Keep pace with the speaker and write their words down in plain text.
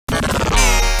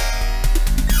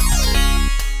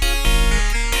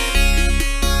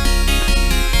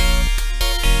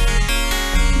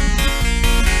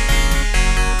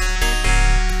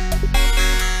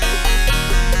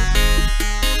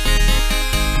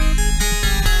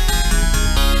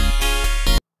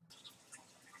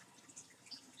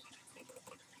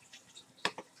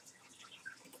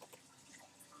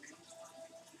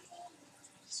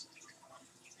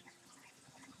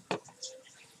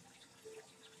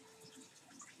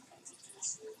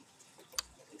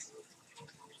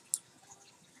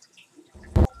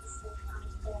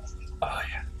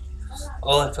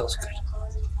Oh, that feels good.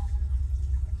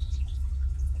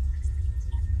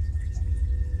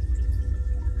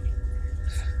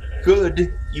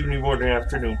 Good evening, morning,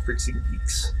 afternoon, freaks and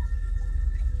geeks.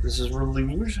 This is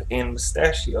Railuge and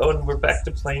Mustachio, and we're back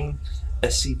to playing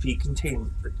SCP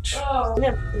Containment. Oh,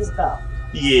 Isabel.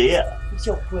 Yeah. He's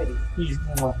so pretty. He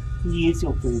is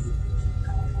so pretty.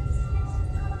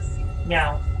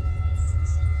 Meow.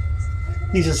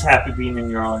 He's just happy being in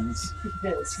your arms.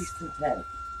 Yes, he's content.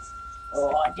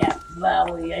 Oh, yeah,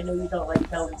 Valley. I know you don't like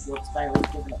Valley books, but I always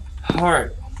give them.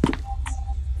 Alright.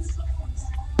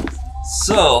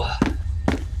 So.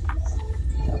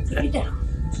 Lay down.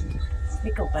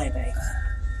 Pick up, baby.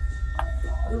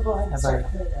 We'll go ahead and start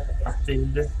cleaning up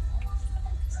again. Updated it?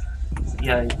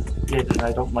 Yeah, I did, and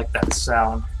I don't like that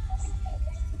sound.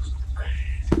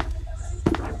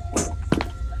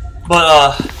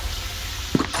 But,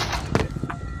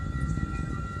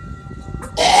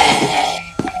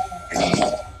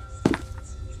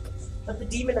 But the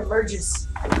demon emerges.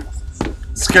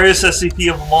 scariest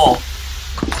SCP of them all.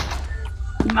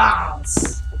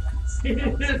 Moms! I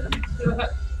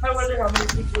wonder how many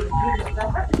people would agree with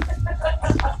that.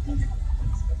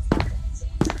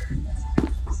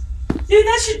 Dude,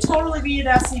 that should totally be an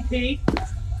SCP.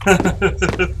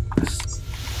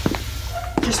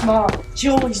 Just Mom. She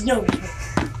always knows.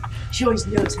 She always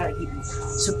knows how to keep you.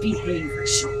 So behave or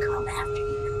she'll come after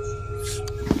you.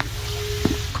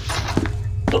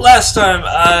 The last time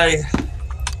I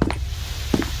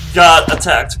got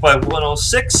attacked by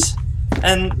 106,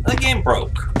 and the game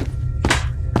broke.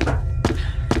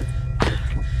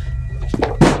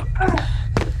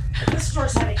 This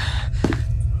door's heavy.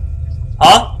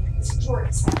 Huh? This door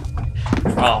is heavy.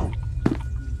 Oh.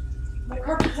 My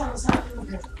carpet flannel's not doing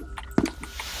good.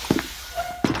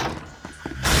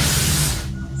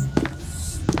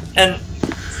 And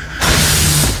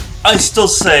I still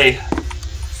say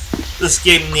this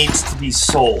game needs to be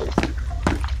sold.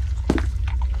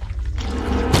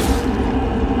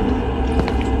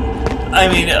 I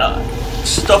mean,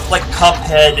 stuff like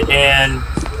Cuphead and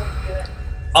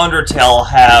Undertale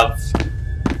have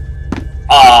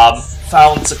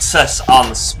found success on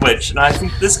the Switch, and I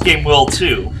think this game will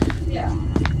too. Yeah.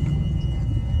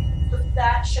 But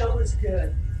that show was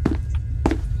good.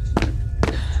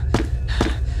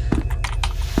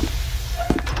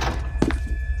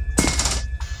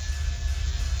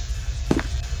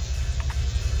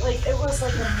 Like, it was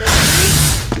like a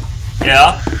mystery,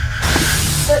 Yeah?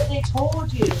 but they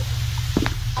told you,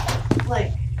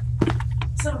 like,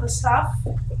 some of the stuff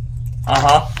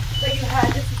Uh-huh. that you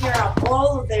had to figure out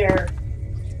all of their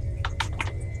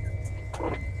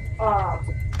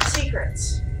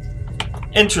secrets.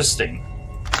 Interesting.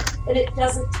 And it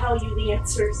doesn't tell you the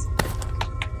answers.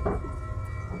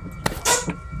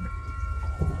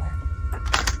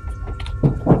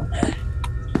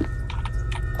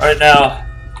 Alright, now,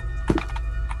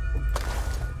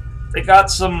 they got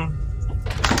some...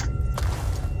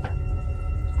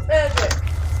 Magic.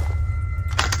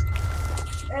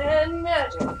 And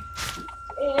magic.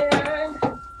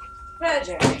 And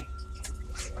magic.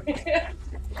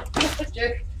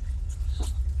 Magic.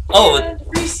 Oh, And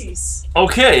Reese's.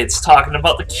 okay, it's talking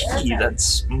about the key.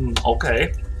 That's...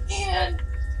 okay. And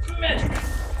magic.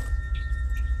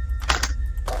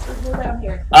 Let's go down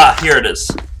here. Ah, here it is.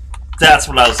 That's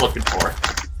what I was looking for.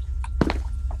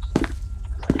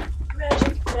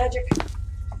 Magic, magic.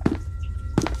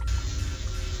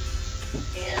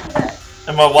 And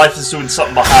And my wife is doing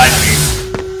something behind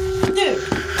me. dude,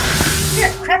 you're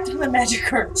a crap ton of magic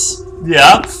cards.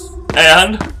 Yeah?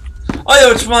 And... oh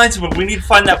yeah, which reminds me, we need to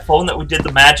find that phone that we did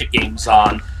the magic games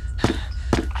on.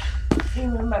 You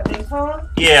remember my big phone?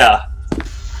 Yeah.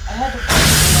 I had to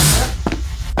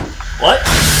wipe it. What?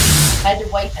 I had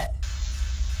to wipe it.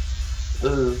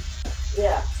 Ooh.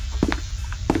 Yeah.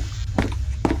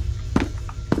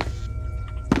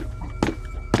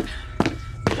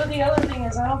 But the other thing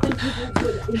is, I don't think people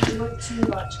would enjoy it too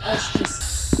much. Us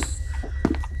just...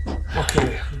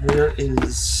 Okay, where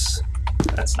is...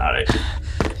 that's not it.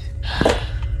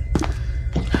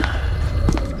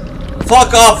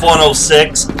 Fuck off,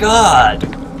 106! God!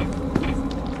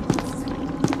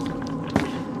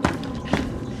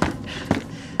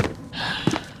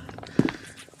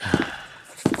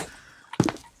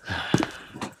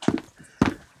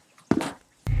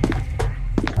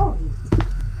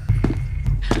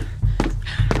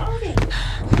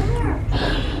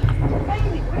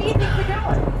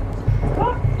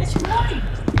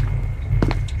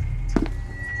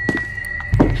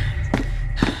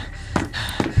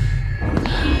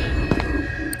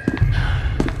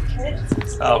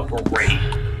 Oh, great.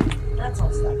 That's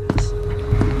all stuff.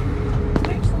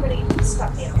 Wait for me to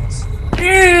stuffed animals.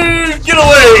 Get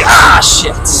away! Ah,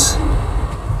 shit!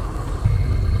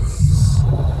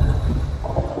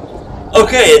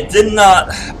 Okay, it did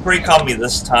not break on me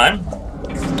this time.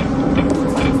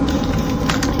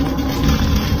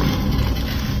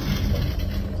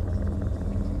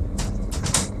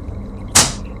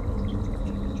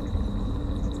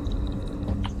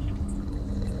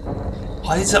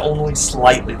 Why is it only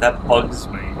slightly? That bugs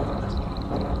me.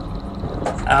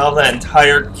 Out of that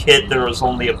entire kit, there was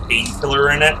only a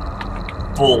painkiller in it?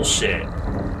 Bullshit.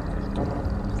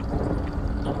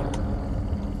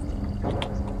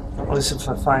 At least if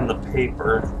I find the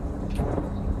paper.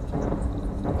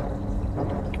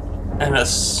 And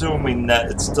assuming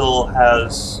that it still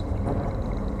has...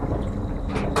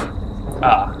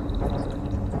 Ah.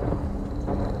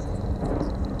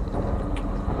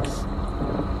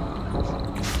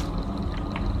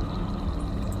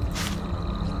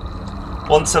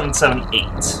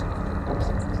 $1778.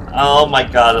 Oh my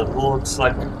god, it looks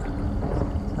like...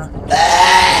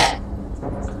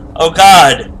 Oh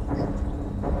god!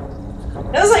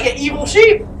 That was like an evil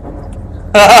sheep!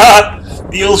 The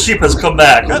evil sheep has come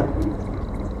back.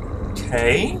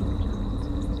 Okay.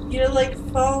 You like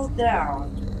fall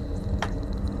down.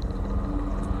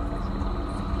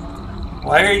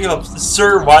 Why are you up...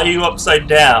 Sir, why are you upside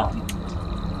down?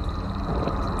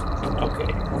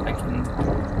 Okay, I can...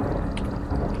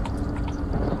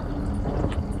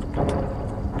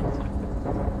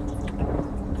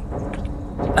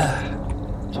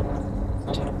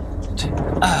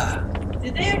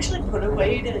 Did they actually put a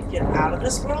way to get out of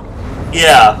this world?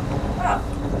 Yeah. Huh.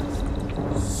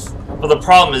 But the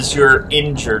problem is you're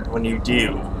injured when you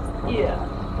do. Yeah.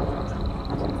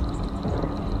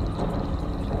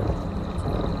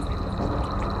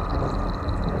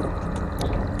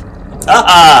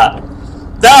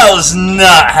 That was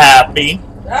not happy.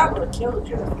 That would have killed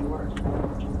you if you weren't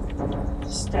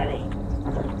steady.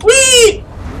 Whee!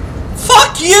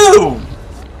 Fuck you!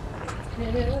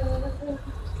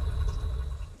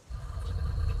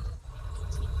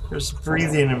 There's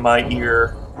breathing in my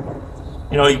ear.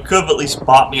 You know, you could have at least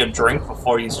bought me a drink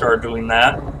before you started doing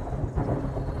that.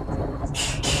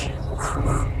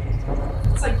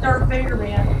 It's like Darth Vader,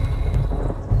 man.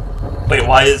 Wait,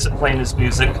 why is it playing his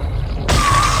music?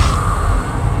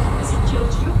 Has he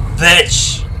killed you? Bitch!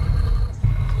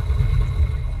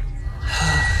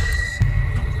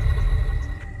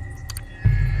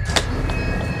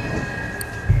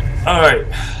 Alright.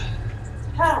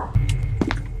 How?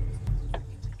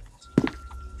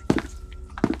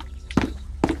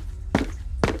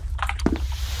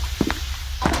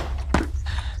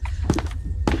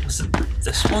 Was it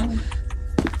this one?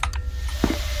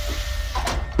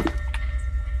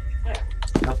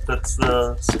 Nope, that's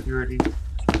the security.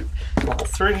 Level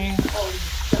 3. Oh,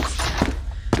 yes.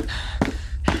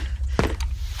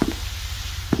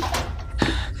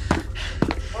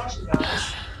 Watch, guys.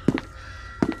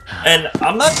 And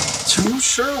I'm not too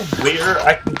sure where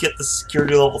I can get the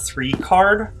security level 3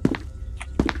 card.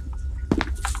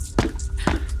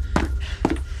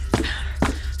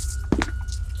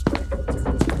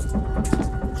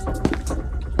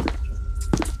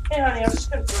 Hey, honey, I'm just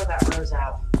gonna throw that rose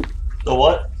out. The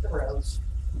what? The rose.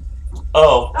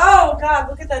 Oh. Oh, God,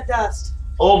 look at that dust.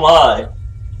 Oh my.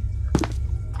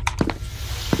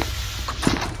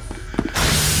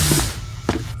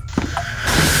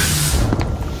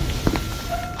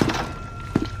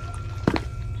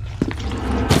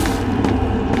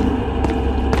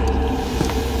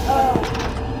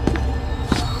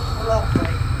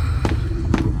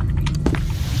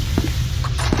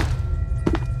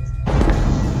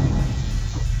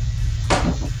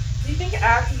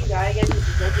 After you die again, you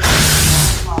can go get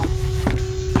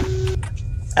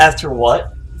After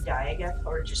what? you die again,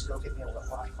 or just go get me a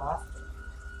washcloth.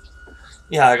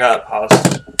 Yeah, I got it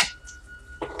paused.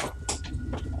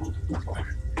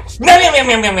 Meow meow meow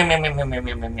meow meow meow meow meow meow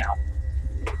meow meow meow.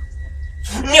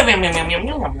 Meow meow meow meow meow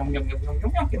meow meow meow meow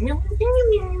meow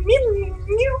meow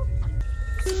meow.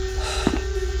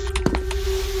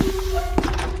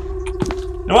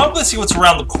 Now I'm gonna see what's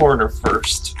around the corner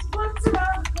first. What's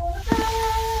around the corner?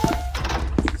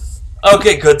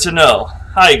 Okay, good to know.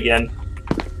 Hi again.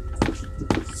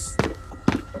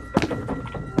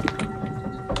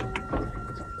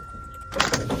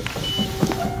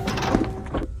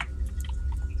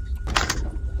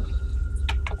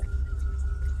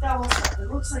 That was it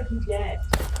looks like he's dead.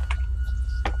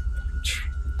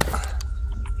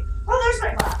 Oh, there's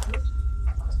my glasses.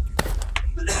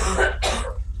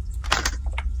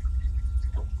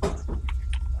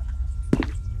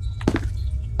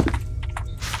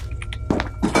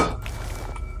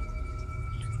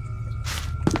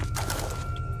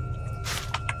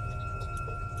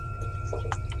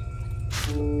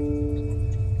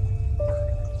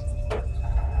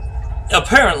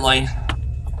 Apparently,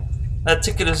 that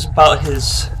ticket is about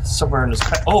his somewhere in his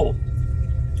past. Oh,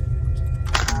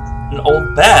 an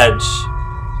old badge.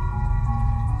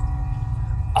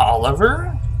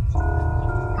 Oliver?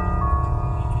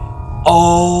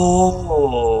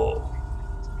 Oh,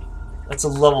 that's a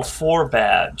level 4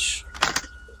 badge.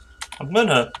 I'm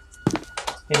gonna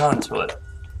hang on to it.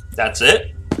 That's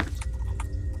it?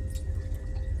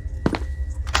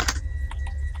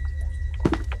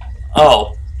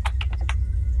 Oh.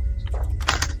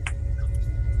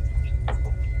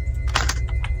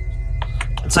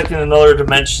 It's like in another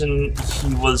dimension,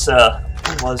 he was,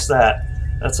 what was that?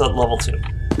 That's at level 2.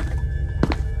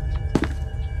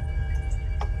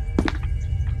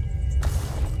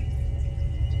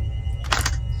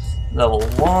 Level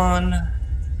 1.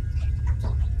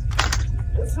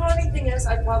 The funny thing is,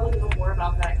 I probably know more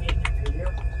about that game than you.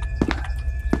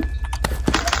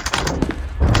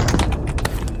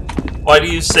 Why do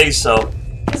you say so?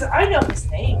 Because I know his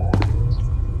name.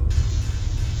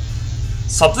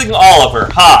 Something Oliver,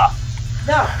 ha!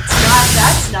 No, it's not.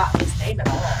 That's not his name at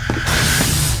all.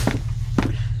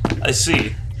 I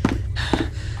see.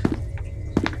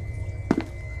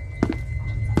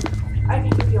 I can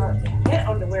give you a hint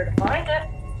on where to find it.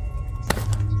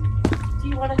 Do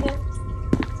you want a hint?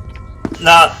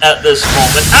 Not at this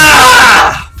moment.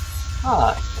 Ah!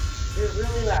 Ah. You're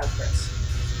really loud, Chris.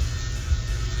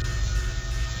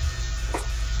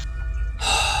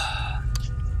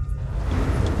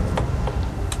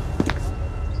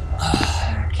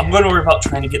 I'm going to worry about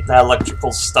trying to get that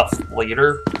electrical stuff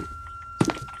later.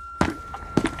 Oh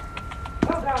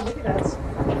god, look at this.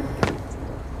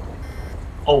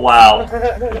 Oh wow.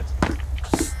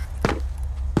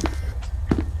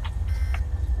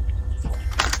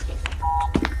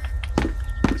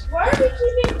 Why are we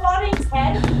keeping Claudine's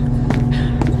head?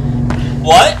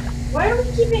 What? Why are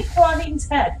we keeping Claudine's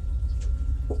head?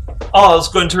 Oh, it's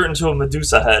going to turn into a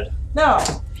Medusa head. No.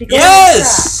 She goes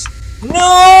Yes!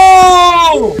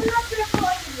 No!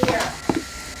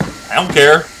 I don't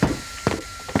care.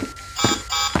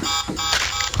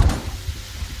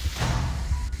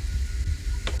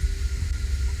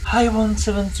 Hi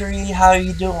 173, how are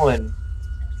you doing?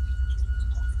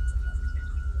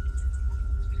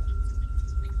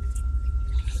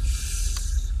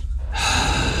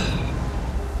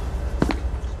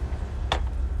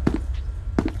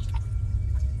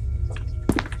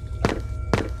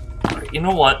 Alright, you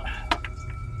know what?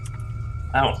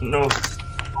 I don't know.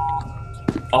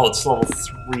 Oh, it's level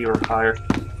 3 or higher.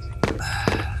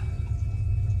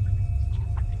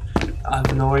 I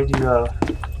have no idea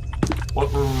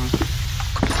what room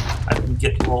I can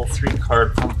get the level 3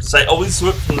 card from, because I always do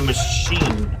it from the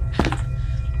machine.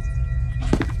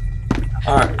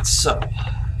 Alright, so.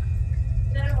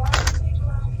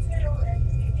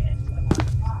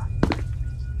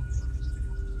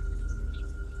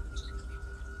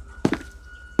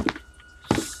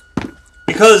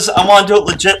 Because I want to do it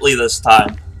legitly this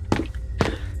time.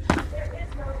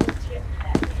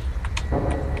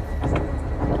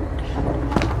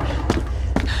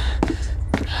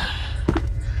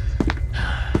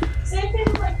 Same thing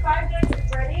with like Five Nights at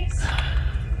Freddy's.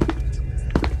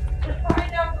 To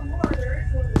find out the more, there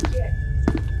is no legit.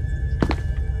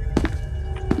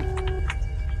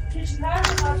 Because you have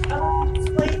to watch other people's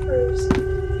playthroughs to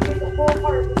get the whole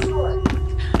part of the story.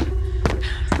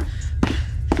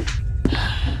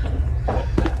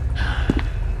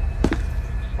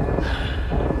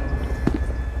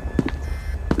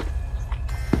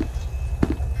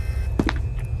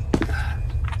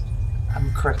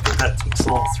 Correct, that takes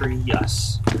level 3,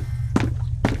 yes.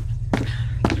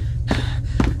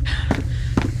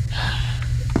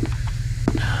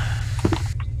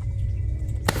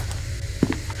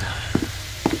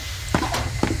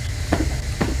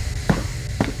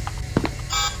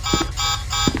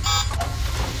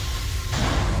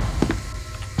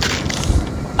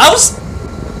 I was...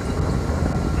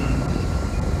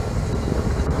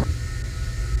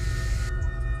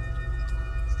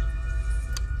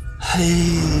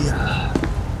 Hey...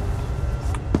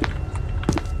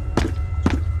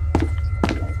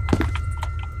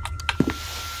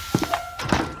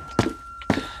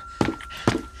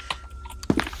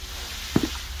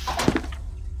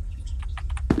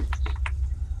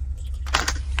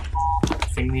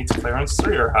 Thing needs clearance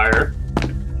 3 or higher.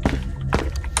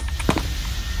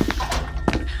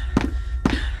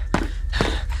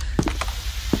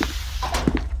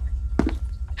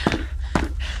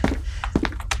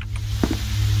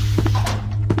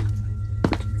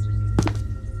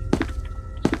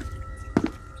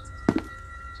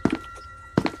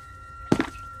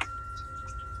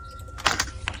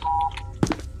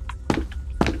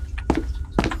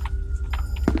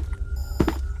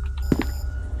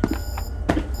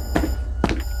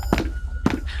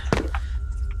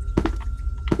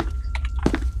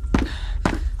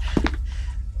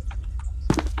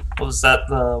 Was that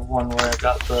the one where I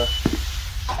got the...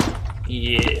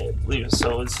 Yeah, I believe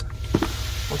so. Is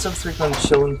once I'm going to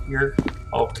show in here.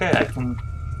 Okay, I can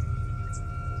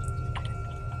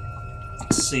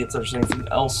see if there's anything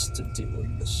else to do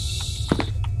in this.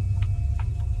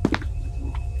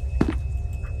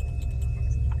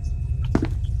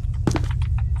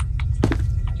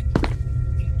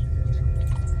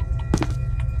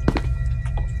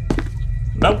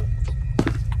 Nope.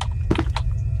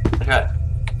 I got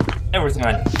everything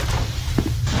I need.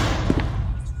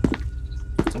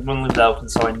 I'm gonna leave that open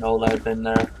so I know that I've been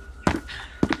there.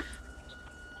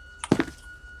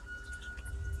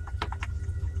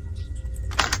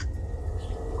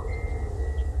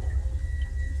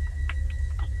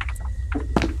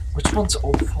 Which one's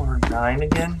 049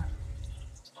 again?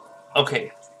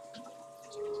 Okay.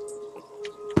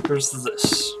 Here's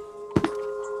this.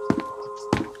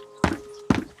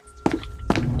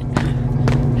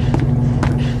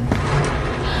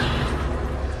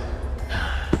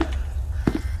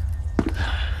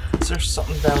 There's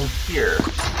something down here.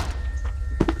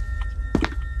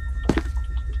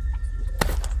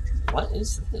 What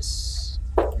is this?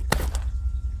 A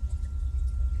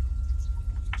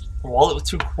wallet with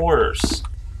 2 quarters.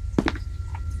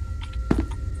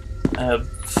 And a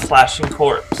flashing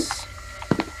corpse.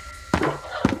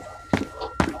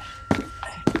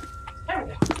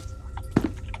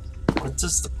 What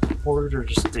does the quarter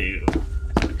just do?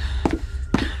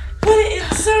 Put it in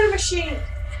the soda machine!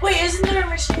 Wait, isn't there a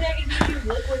machine that can give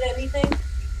you liquid anything?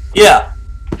 Yeah.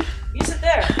 Use it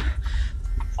there.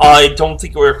 I don't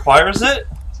think it requires it.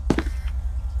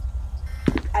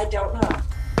 I don't know.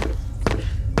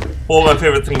 One of my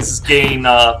favorite things is getting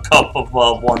a cup of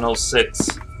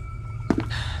 106.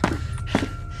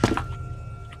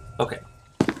 Okay.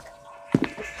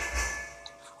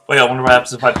 Wait, I wonder what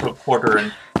happens if I put a quarter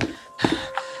in.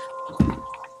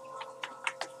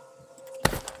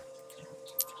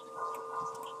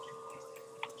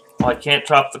 Oh, I can't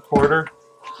drop the quarter.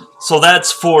 So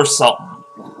that's for something.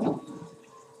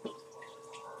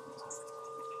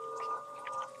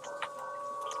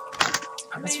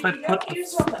 I guess if I put the...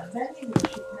 use on the vending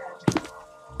machine.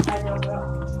 I don't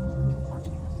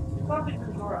know. Probably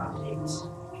the door updates.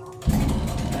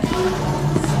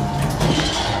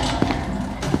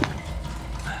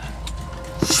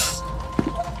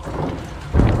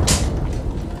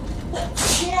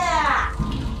 Yeah.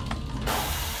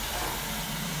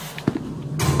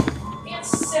 And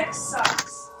 6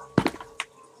 sucks.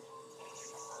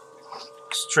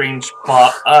 Strange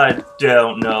bot. I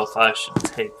don't know if I should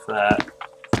take that.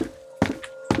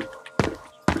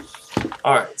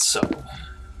 Alright, so.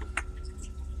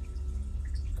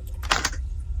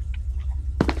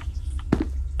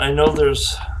 I know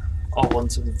there's. Oh,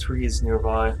 173 is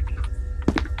nearby.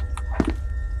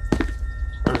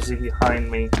 Or is he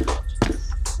behind me?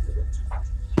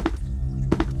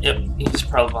 Yep, he's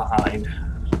probably behind.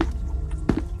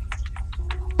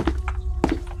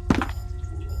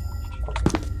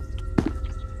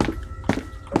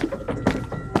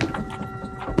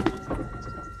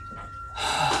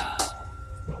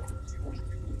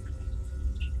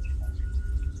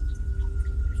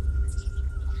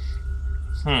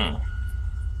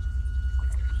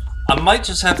 I might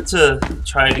just have to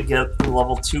try to get the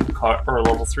level 2 card or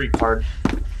level 3 card.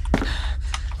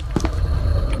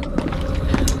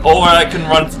 Or I can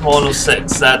run from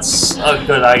 106. That's a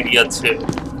good idea too.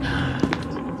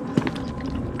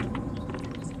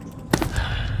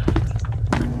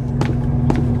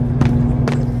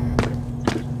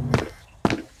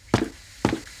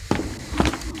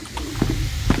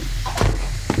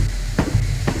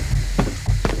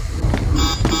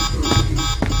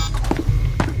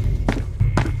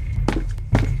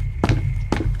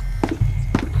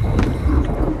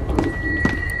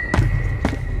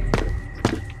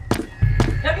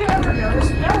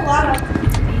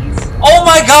 Oh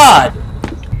my god!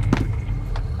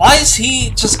 Why is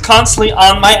he just constantly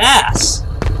on my ass?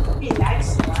 He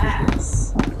likes your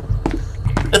ass.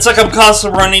 It's like I'm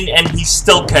constantly running and he's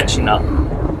still catching up.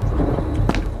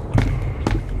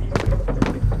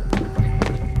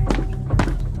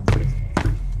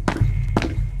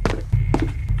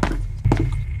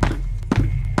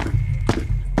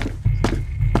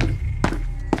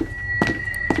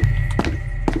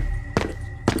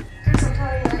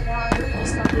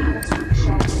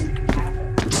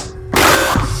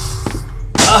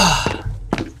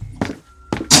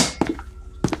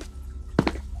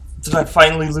 Did I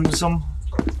finally lose him?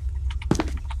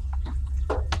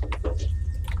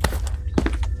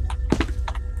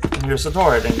 And here's the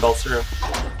door I didn't go through.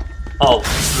 Oh,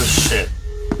 this shit.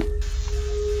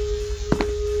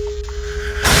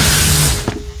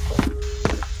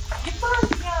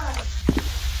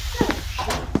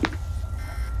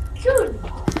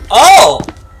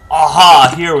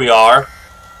 Ah, here we are.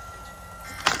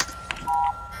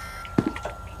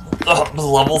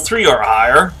 Level 3 or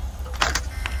higher.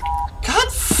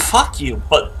 God, fuck you,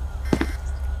 but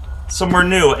somewhere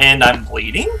new, and I'm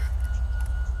bleeding? You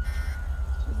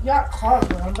got caught,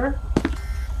 remember?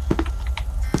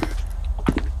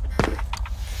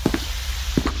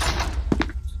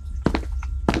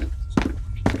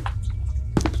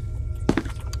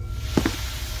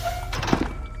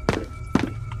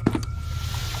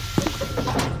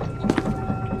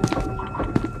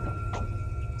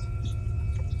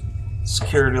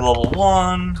 Security level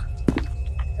 1. Oh,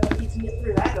 you can get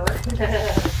through that door.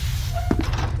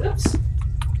 Oops.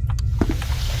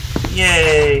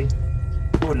 Yay!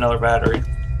 Ooh, another battery.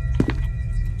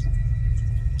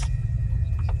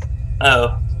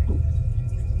 Oh.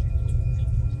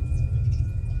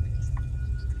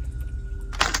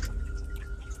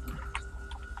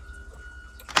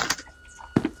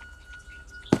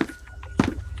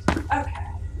 Okay.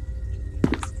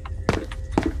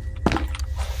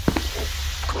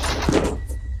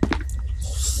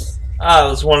 I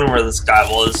was wondering where this guy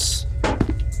was.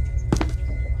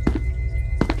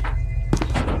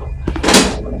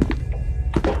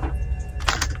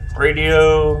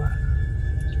 Radio.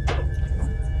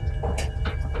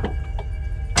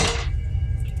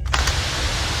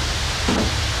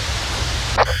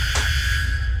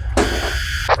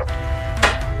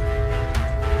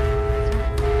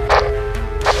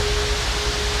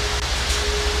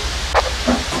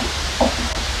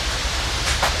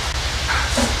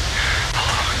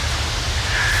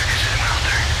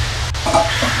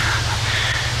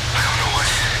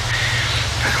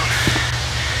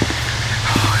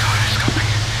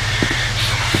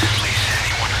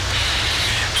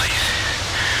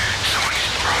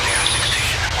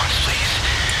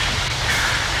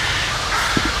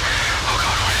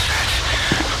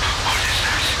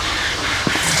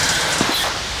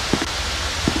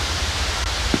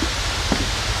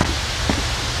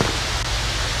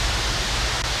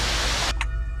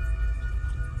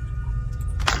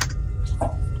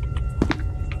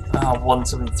 Ah,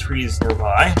 173 is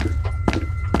nearby.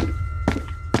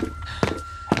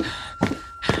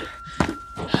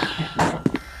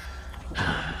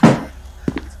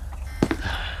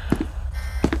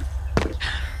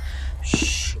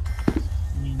 Shh.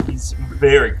 He's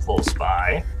very close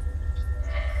by.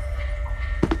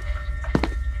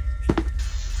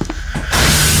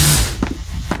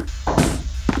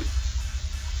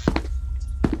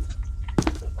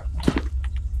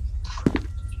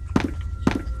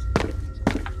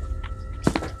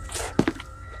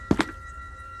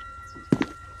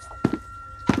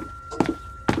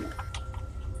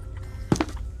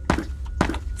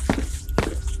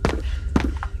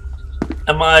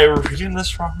 Am I reading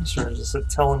this wrong, or is it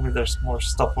telling me there's more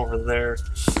stuff over there?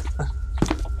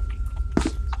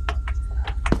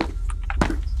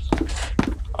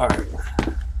 Alright.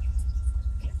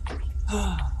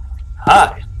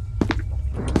 Hi.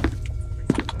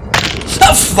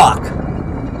 Oh, fuck!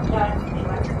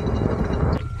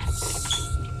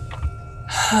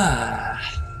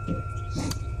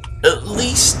 At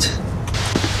least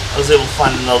I was able to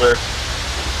find another.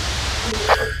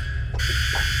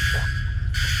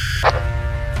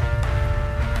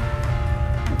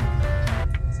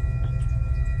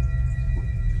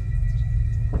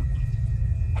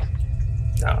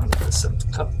 Down the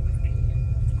simple cup.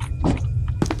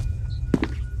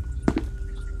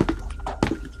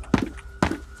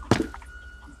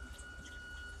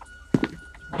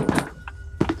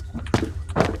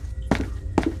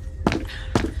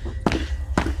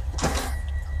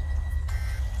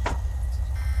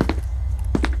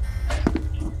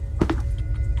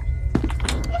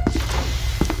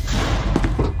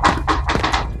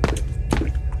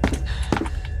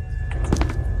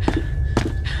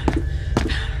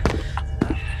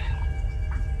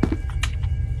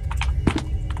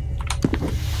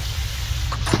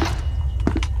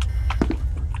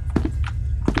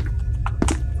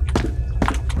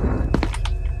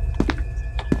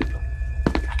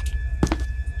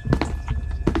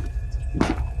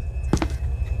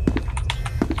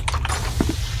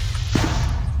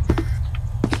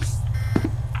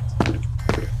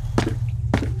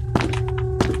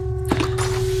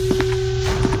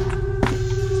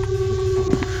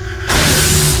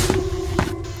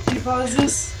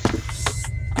 This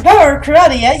power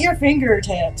karate at your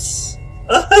fingertips.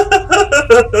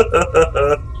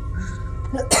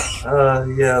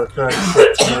 Yeah,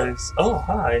 the choice. Oh,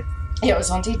 hi. Yeah, it was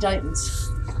on Teen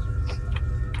Titans.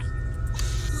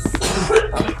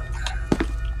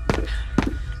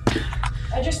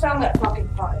 I just found that fucking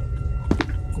file.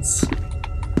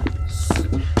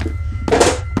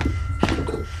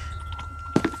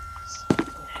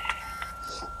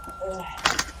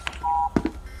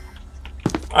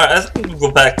 Alright, I think we can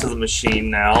go back to the machine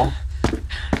now.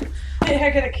 Hey, I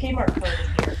got a Kmart card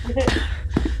in here.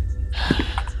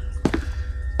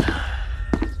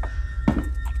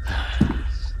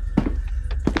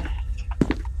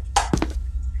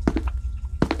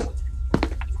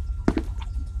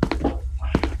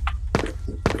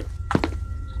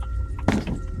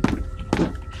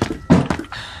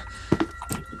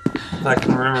 If I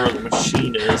can remember where the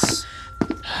machine is.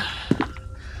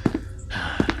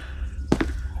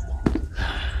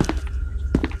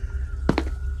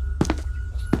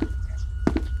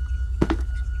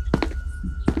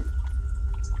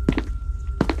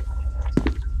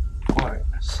 Alright,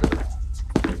 so...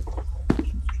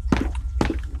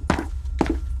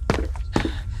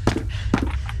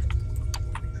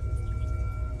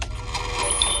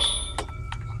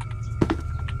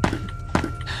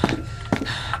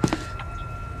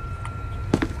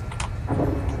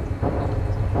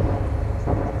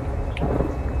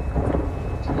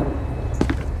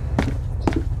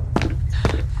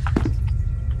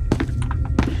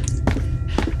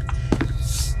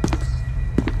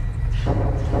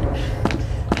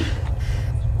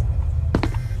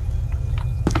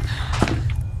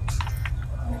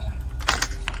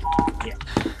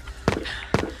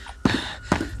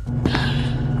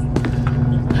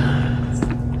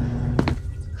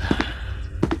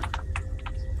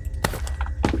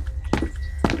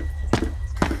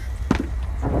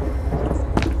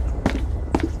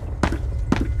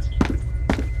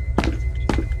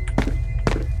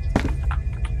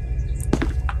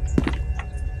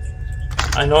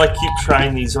 I know I keep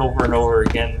trying these over and over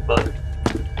again, but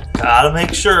gotta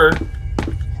make sure.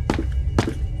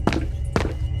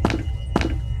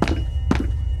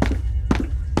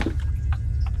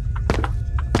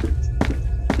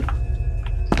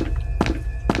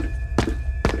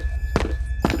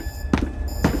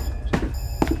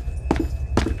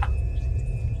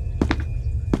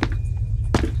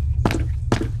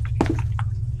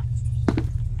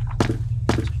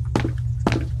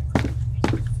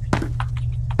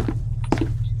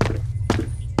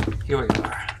 Here we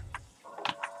are.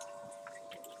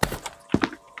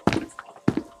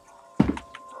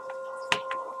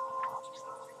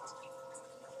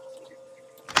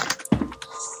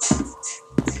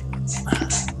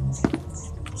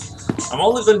 I'm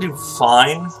only going to do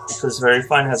fine because very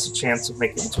fine has a chance of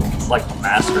making it into like a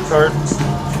MasterCard.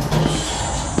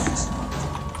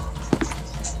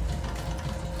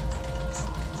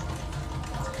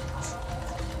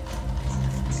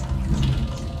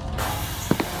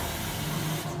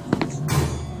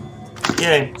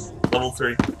 Yay, level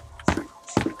 3.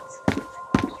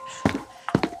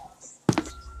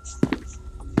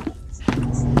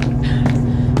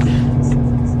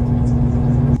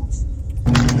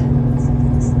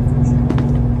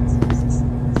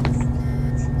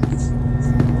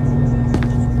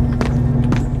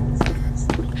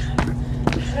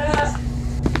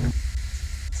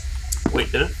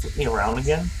 Wait, did it flip me around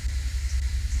again?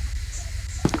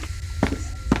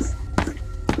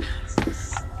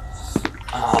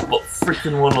 But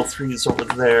freaking 103 is over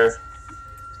there.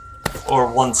 Or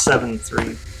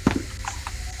 173.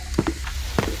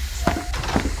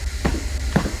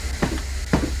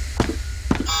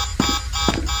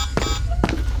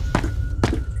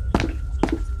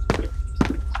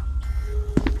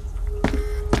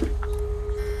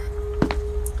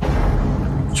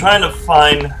 I'm trying to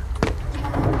find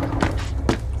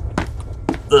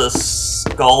the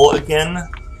skull again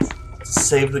to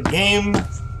save the game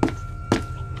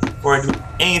before I do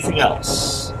anything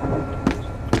else.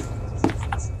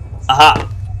 Aha!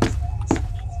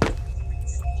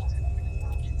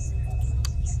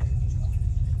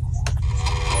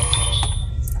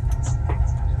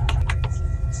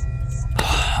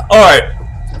 Alright.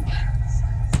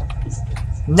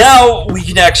 Now we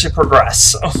can actually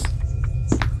progress.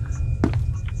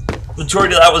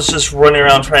 Majority of that was just running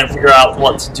around trying to figure out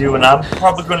what to do, and I'm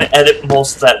probably going to edit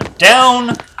most of that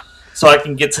down so I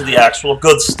can get to the actual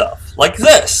good stuff. Like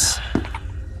this.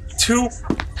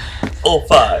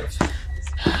 205.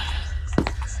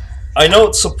 I know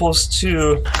it's supposed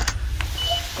to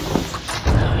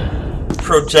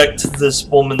project this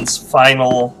woman's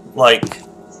final, like,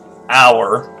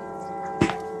 hour.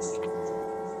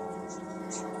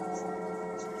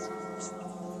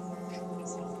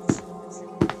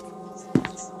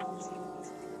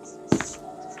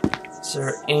 Is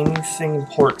there anything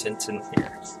important in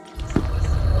here?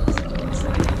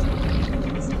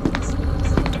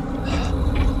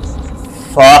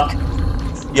 Fuck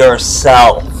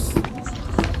yourself.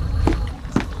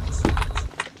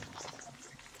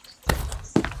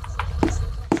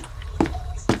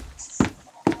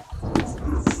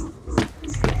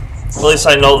 At least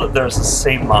I know that there's a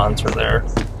save monitor there.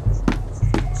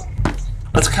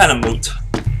 That's kind of moot.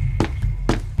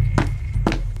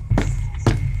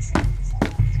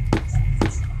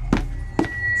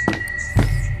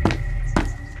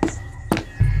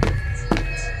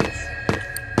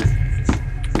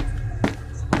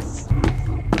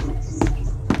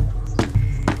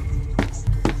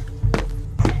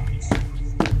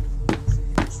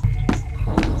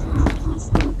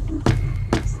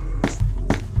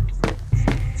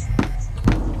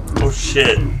 Oh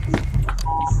shit.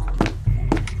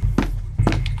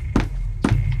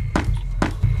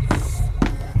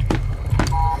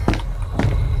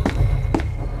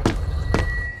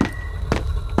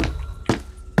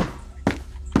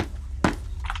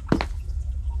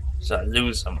 Did I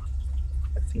lose him?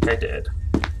 I think I did.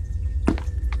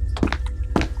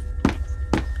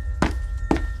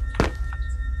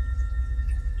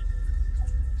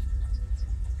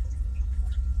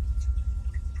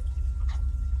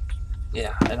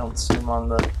 Yeah, I don't see him on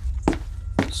the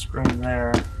screen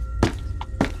there.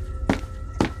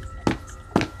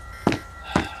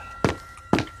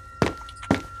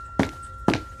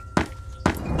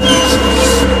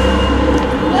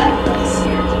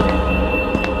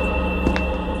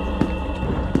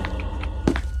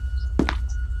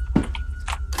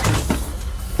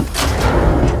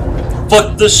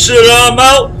 Fuck the shit, I'm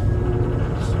out!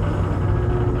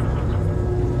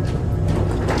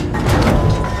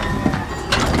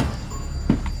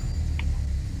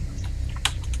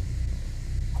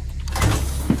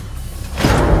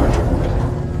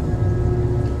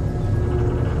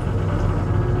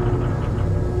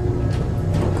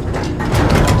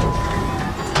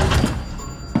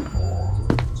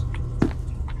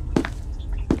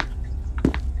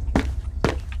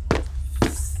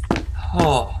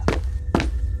 Oh.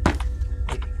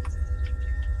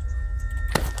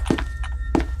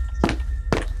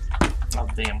 Oh,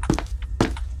 damn.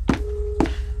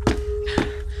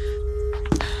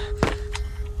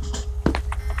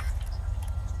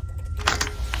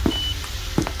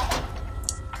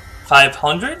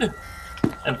 $500?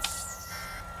 And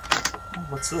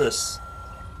what's this?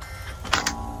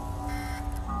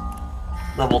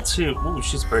 Level 2. Ooh,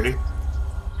 she's pretty.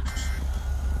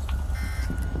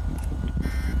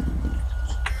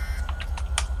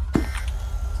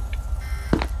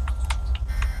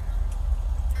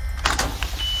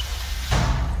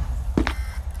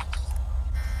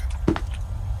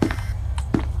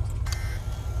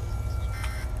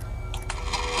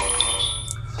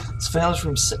 Surveillance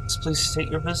room 6. Please state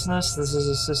your business. This is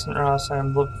Assistant Ross.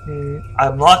 I'm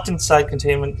locked inside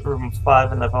containment room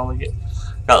 5 and I've only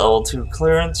got level 2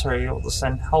 clearance. Are you able to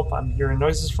send help? I'm hearing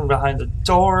noises from behind the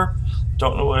door.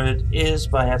 Don't know what it is,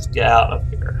 but I have to get out of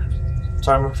here.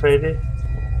 So I'm afraid I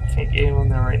can't get anyone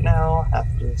there right now.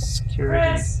 After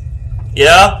security. Chris,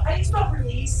 yeah? how do you spell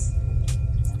release?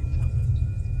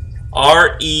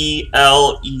 R-E-L-E-A-S-E.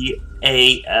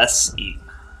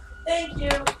 Thank you.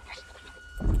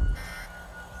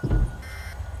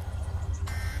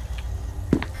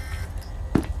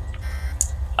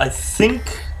 I think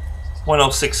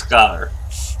 106 got her.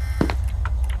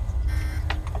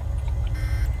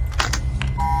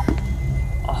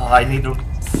 I need a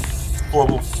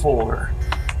level 4.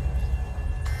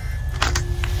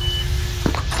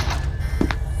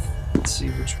 Let's see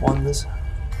which one this.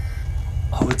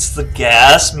 Oh, it's the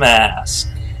gas mask.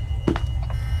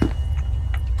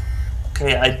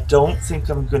 Okay, I don't think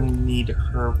I'm gonna need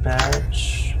her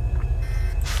badge.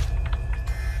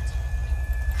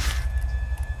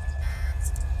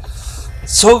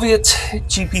 Soviet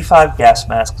GP5 gas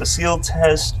mask. The seal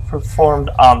test performed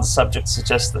on the subject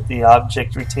suggests that the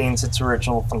object retains its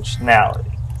original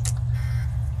functionality.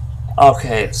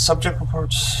 Okay, subject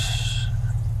reports.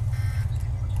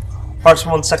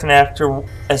 Approximately 1 second after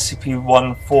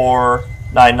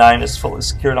SCP-1499 is fully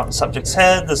secured on the subject's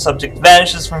head, the subject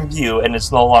vanishes from view and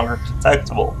is no longer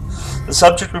detectable. The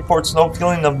subject reports no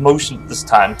feeling of motion at this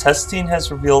time. Testing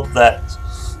has revealed that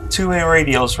two-way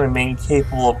radios remain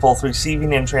capable of both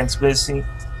receiving and transmitting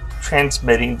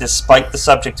despite the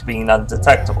subject being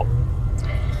undetectable.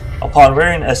 Upon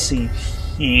wearing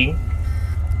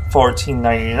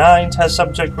SCP-1499, test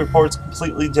subject reports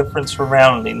completely different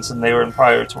surroundings than they were in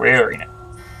prior to wearing it.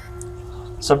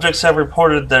 Subjects have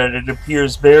reported that it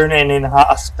appears barren and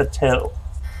inhospitable.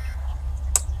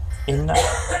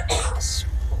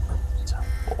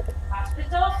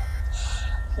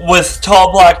 With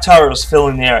tall black towers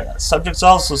filling the area. Subjects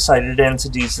also cited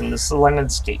entities in this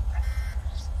landscape.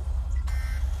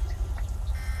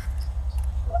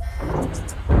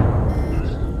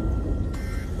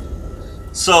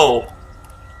 So,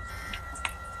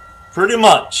 pretty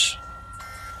much,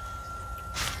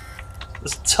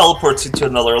 This teleports you to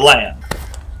another land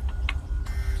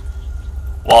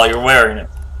while you're wearing it.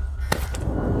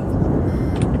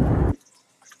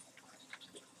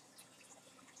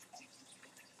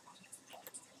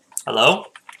 Hello?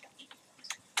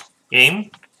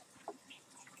 Game?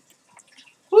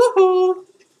 Woohoo!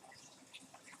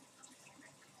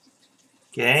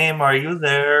 Game, are you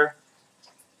there?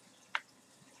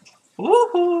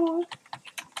 Woohoo!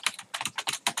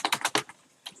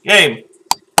 Game!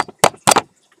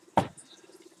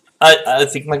 I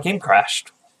think my game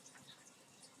crashed.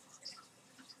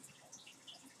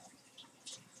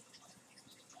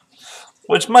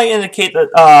 Which might indicate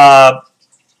that,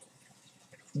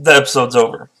 the episode's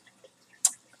over.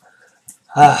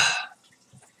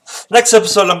 Next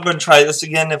episode, I'm going to try this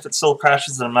again. If it still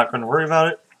crashes, then I'm not going to worry about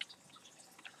it.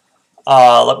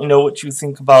 Let me know what you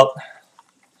think about...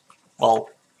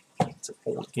 Well, it's an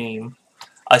old game.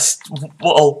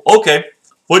 Well, okay.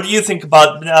 What do you think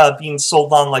about being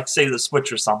sold on, like, say, the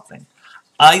Switch or something?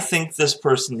 I think this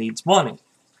person needs money.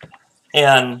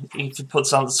 And if he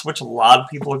puts on the Switch, a lot of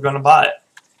people are going to buy it.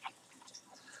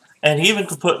 And he even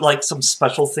could put, like, some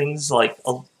special things, like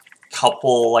a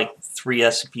couple, like, 3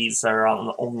 SCPs that are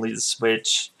on only the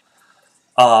Switch.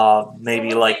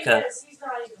 Maybe, like... He's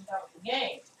not even about the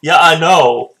game. Yeah, I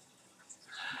know.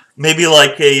 Maybe,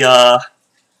 like, a,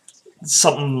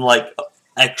 something, like,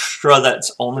 extra that's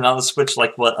only on the Switch,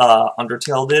 like what,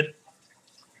 Undertale did.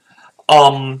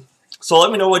 So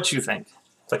let me know what you think.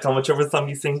 Click on whichever thumb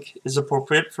you think is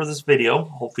appropriate for this video,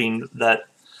 hoping that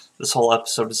this whole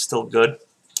episode is still good.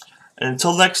 And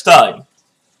until next time,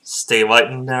 stay light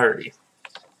and nerdy.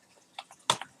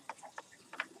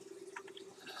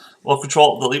 Well,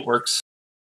 Control Delete works.